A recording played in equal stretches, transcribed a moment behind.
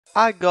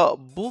I got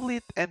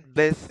bullied and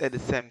blessed at the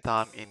same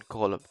time in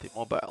Call of Duty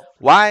Mobile.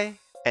 Why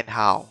and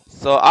how?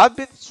 So I've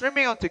been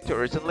streaming on TikTok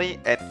recently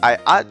and I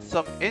add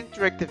some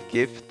interactive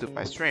GIF to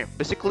my stream.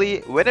 Basically,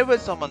 whenever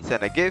someone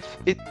sends a GIF,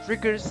 it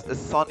triggers a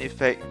sound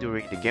effect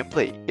during the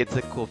gameplay. It's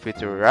a cool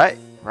feature, right?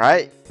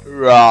 Right.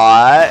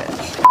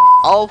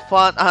 All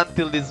fun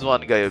until this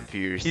one guy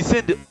appears. He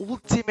sent the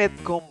ultimate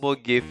combo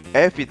gift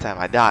every time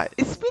I die.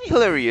 It's been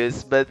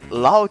hilarious but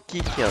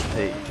low-key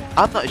chaotic.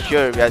 I'm not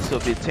sure I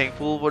should be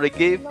thankful for the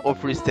gift or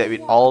freestyle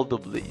with all the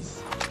blaze.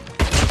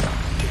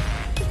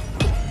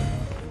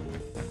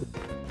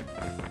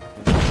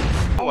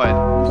 What?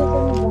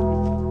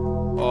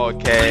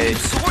 Okay. I'm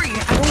sorry,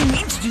 I don't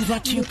mean to do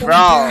that to you,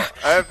 Bro,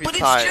 every but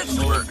time. it's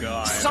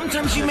just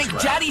sometimes you make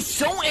daddy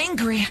so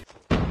angry.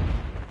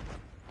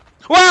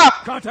 Wow!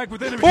 Contact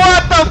with enemy.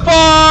 What the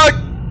fuck?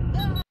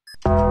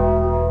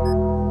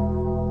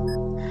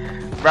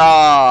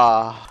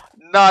 Bruh,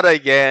 not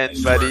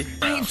again, buddy.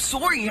 I'm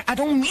sorry, I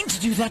don't mean to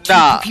do that to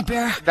Nah, you, Cookie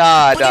Bear.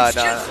 nah. Just...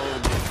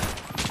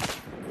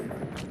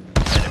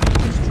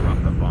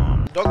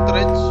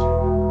 Doctorate.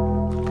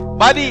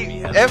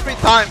 Buddy, every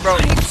time, bro.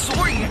 I'm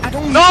sorry, I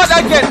don't Not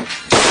again!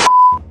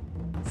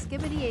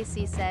 Skibbity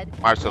AC said,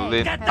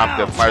 Marceline, "Hey, I'm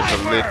the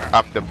Marceline,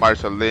 I'm the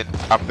Marceline,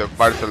 I'm the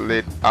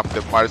Marceline, I'm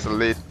the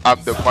Marceline,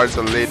 I'm the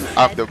Marceline,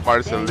 I'm the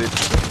Marceline.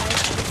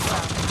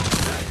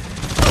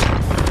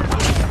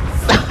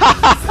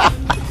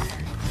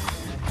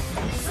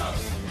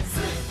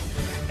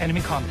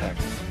 Enemy contact.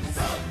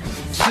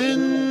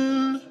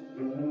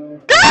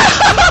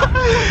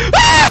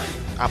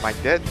 Am I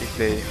dead if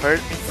they hurt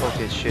me?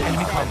 Okay, shit.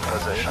 Enemy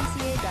contact.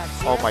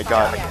 NCA.0. Oh my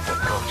god.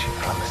 Approaching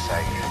from the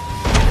side.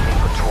 Enemy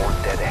patrol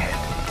dead ahead.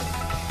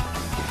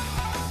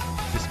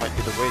 This might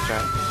be the way,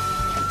 Chad.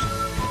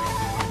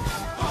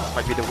 This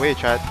might be the way,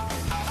 Chad.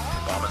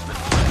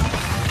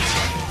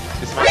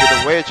 This might be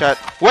the way, Chad.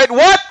 Wait,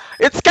 what?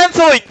 It's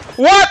cancelling!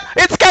 What?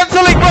 It's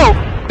cancelling, bro!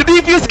 The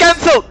defuse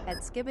cancelled! At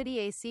Skibbity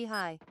AC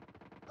high.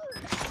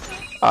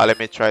 Let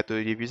me try to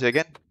defuse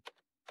again.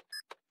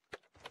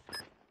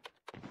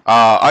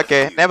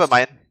 Okay, never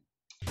mind.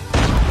 He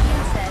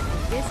said,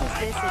 this is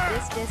this and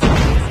this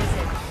is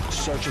it.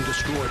 Search and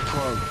destroy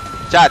prone.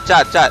 Chat.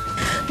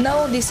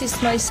 Now this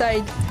is my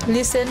side.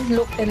 Listen,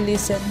 look, and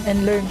listen,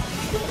 and learn.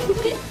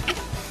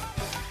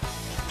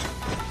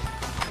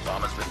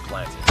 Bomb has been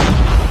planted.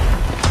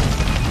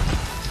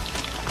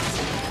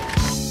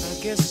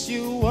 I guess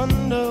you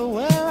wonder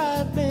where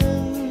I've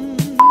been.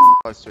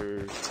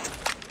 Sir.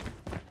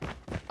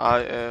 I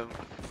am.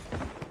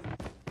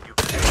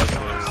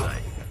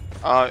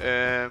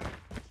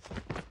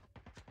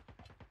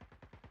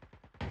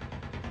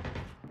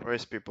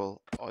 Where's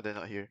people? Oh, they're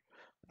not here.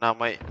 Now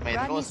my Rodney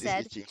nose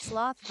said, is itchy.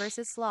 sloth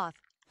versus sloth.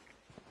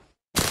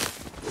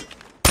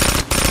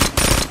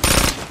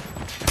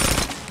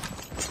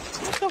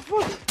 What the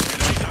fuck?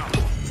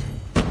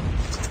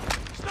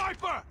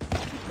 Sniper!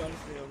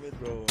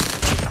 Bro.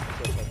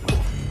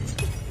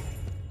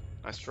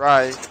 Nice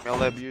try,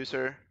 melee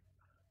abuser.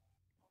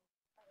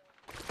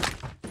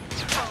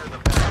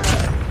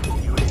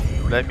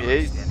 Let me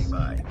ace. Standing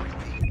by.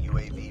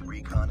 UAV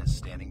recon is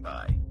standing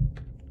by.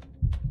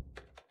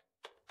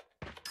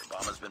 The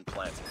bomb has been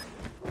planted.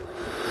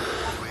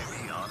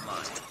 UAV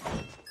online.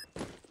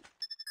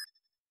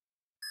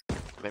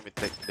 Let me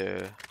take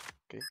the.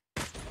 Okay.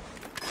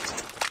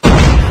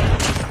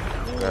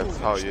 That's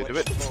how you do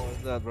it.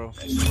 What's that, bro?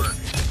 Nice work.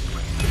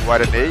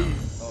 What an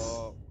ace.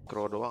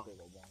 Crow doang.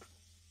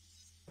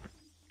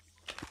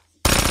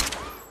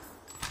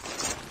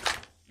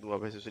 2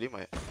 versus 5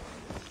 ya.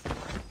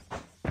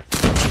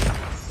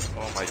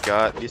 Oh my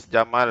god, this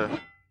Jamal.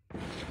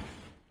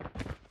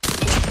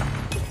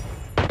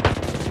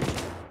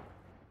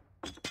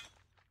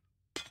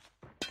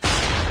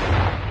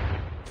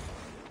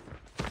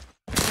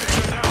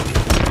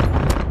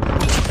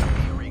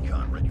 UAV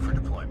recon ready for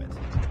deployment.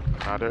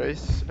 Another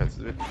ace. Let's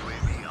do it.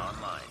 UAV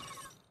online.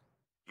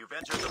 You've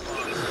entered the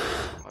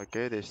bomb.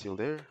 Okay, they're still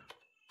there.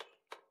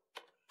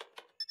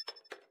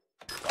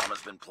 Bomb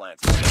has been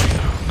planted.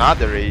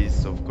 Another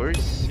ace, of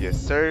course. Yes,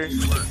 sir.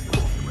 Nice work.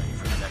 You're ready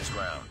for the next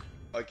round.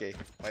 Okay,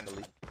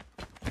 finally.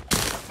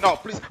 No,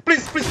 please.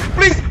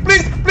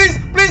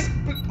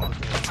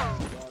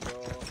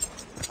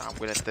 I'm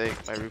gonna take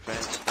my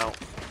revenge now.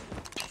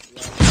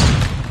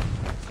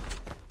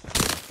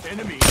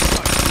 Enemy.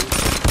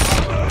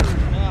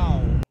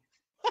 Now.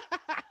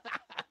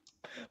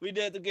 We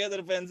did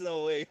together, fans.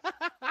 No way.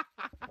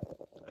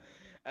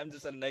 I'm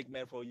just a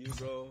nightmare for you,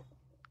 bro.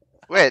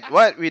 Wait,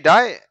 what? We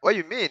die? What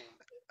you mean?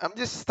 I'm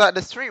just start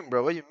the stream,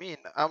 bro. What you mean?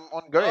 I'm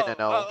on Garena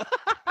now.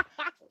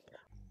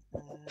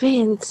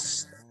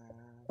 Vince,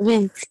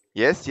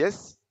 Yes.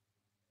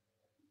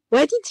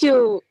 why did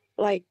you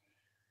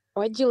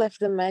left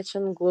the match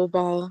on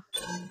global?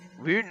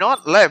 We're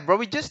not live, bro.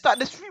 We just start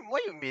the stream.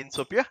 What you mean,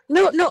 Sophia?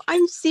 No,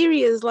 I'm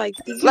serious. Like,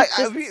 did you Like,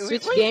 just we-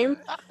 switch wait. game?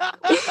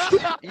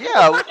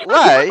 Yeah,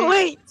 why?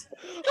 Wait,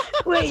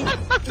 Wait,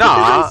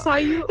 Nah. I saw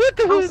you.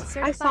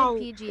 I saw. Certified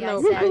PG,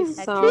 No, said, I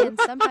at saw Jin,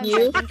 sometimes I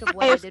you think of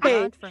what I did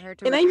AFK, wrong for her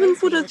to and I even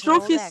replace put me a with her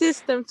old trophy ex.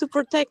 system to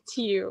protect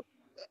you.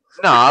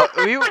 Nah, what?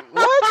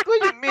 What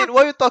do you mean?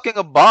 What are you talking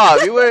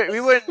about? We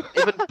weren't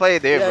even play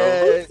there, bro.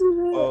 Yeah.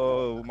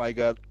 Oh my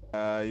god.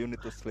 You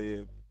need to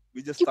sleep.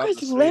 We just You stopped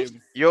the guys left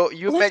stream.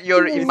 You met left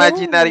your me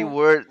imaginary alone.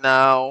 world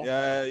now.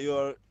 Yeah,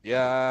 you're.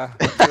 Yeah.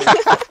 Great.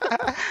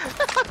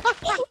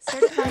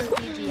 Certified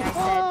PG, said, is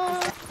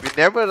that We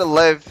never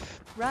left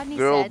Rodney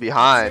girl said,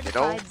 behind, you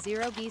know?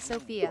 certified 0B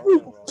Sophia.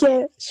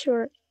 Yeah,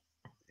 sure.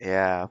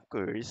 Yeah, of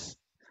course.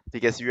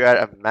 Because you are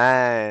a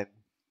man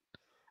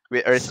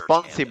with a Search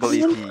and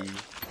destroy. responsibility,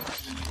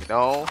 you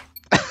know?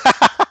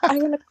 I'm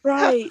gonna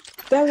cry.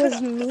 That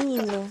was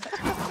mean.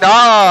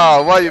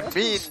 No, what you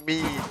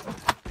mean?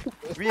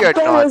 We are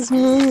That not was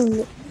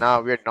mean.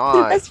 No, we're You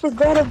not. guys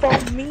forgot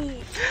about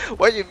me.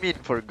 What you mean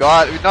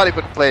forgot? We're not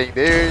even playing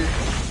there.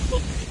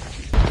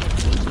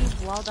 GG's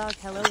Waldog,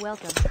 hello,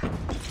 welcome.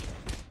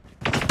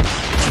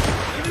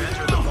 You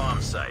enter the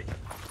bomb site.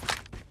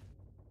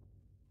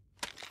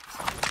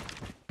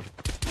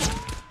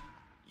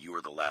 You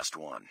are the last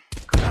one.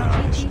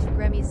 GG's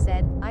Grammy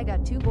said, I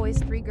got 2 boys,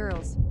 3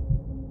 girls.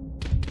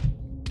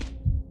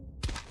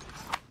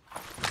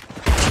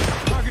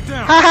 Target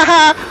down. Ha ha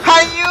ha!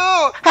 Hi you!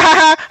 Ha ha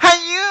ha! Hi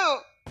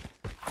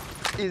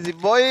you! Easy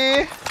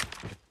boy.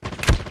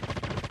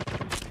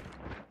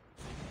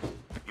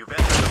 You've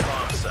entered the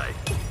bomb site.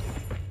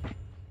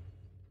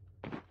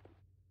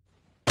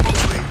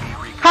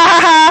 UAV recon Ha ha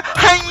ha! standing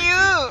by. Hi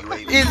you!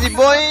 UAV Easy recon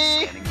boy.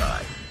 standing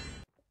by.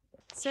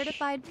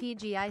 Certified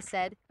PGI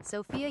said,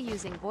 Sophia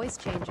using voice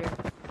changer.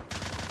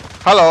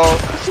 Hello.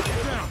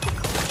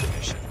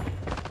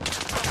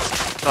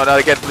 No, not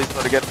again, please,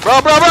 not again.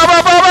 Bro, bro, bro,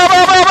 bro, bro, bro,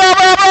 bro, bro, bro,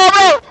 bro, bro,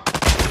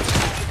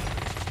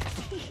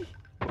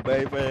 bro.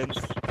 Bye, friends.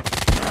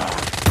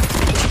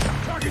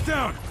 Target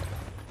down.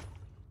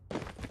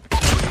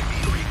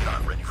 UAV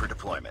recon ready for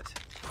deployment.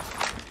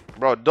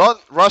 Bro,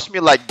 don't rush me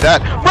like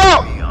that.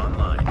 Bro! Be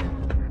online.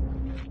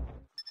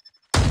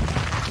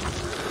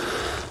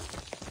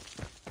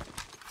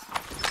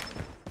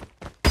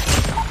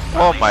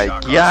 Oh my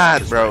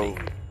god, bro.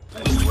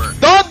 Nice work.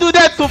 Don't do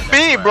that to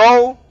me,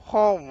 bro.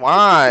 Oh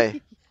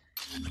my.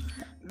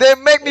 They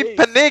make me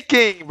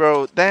panicking,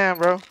 bro. Damn,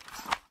 bro.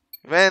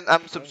 Man,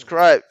 I'm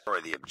subscribed.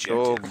 Destroy the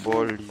Oh, objective.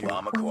 Bullied.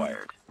 Bomb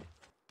acquired.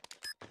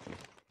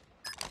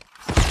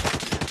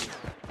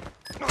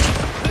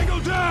 Tango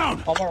down.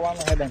 One more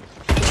heaven.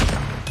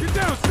 Get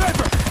down,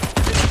 sniper.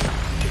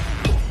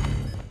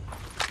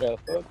 The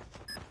fuck?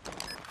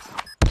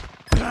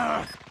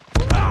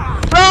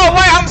 Bro,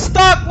 why I'm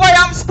stuck? Why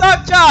I'm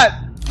stuck, chat?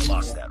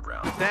 Lost that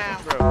round.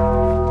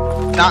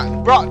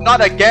 Damn, bro.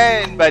 Not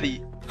again,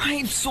 buddy.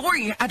 I'm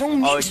sorry, I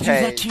don't mean to do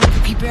Okay. that to you,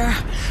 Cookie Bear.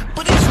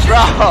 But it's just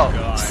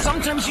Bro.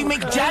 sometimes you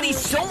make Daddy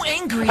so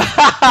angry.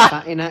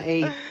 Ina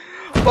A.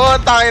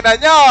 Putang ina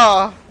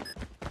nyo.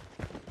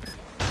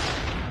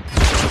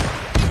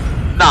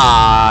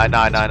 Nah.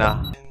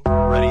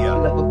 Ready up.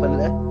 Wala ko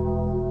pala.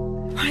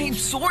 I'm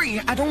sorry,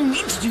 I don't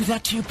mean to do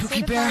that to you,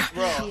 Cookie Bear.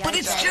 But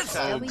it's just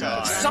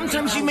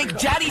sometimes you make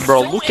Daddy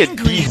Bro, so look at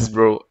angry. these,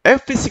 bro.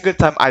 Every single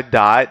time I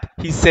died,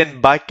 he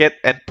sent bucket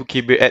and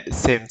Pukibear at the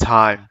same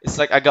time. It's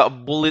like I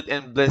got bullied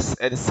and blessed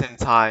at the same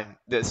time.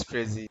 That's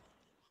crazy.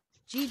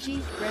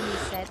 GG's Grammy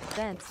said,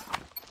 vents.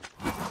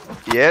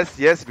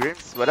 Yes,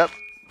 Grims. What up?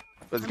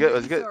 What's good?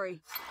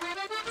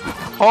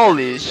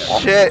 Holy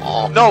shit.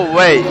 No,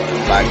 wait.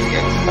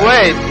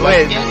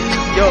 Wait.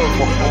 Yo,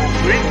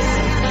 Grims.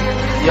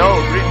 Yo,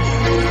 Grims.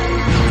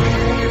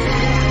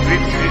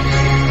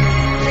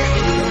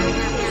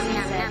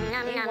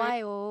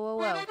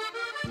 AYOOO.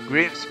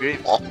 Grims.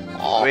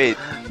 Wait.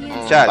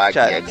 Chat.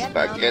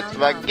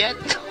 Baguette.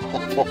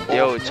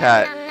 Yo,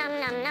 chat.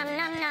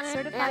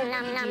 Certified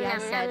PGI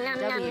said,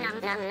 W.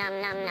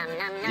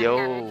 Yo.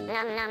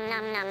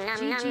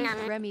 GG's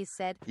Grammy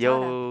said, Dada.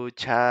 Yo,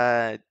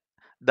 chat.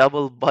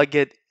 Double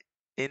bucket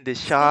in the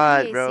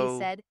shot, AC bro.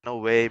 said- No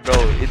way, bro.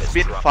 It's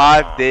been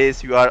 5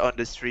 days you are on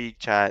the streak,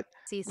 chat.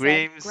 C said,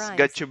 Grims, Grimes.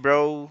 got you,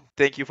 bro.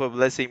 Thank you for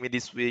blessing me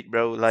this week,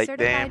 bro. Like,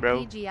 damn, Certified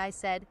bro. PGI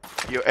said,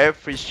 You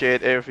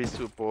appreciate every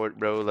support,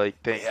 bro. Like,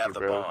 We thank have you, the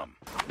bro. bomb.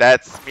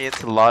 That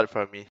means a lot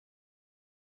for me.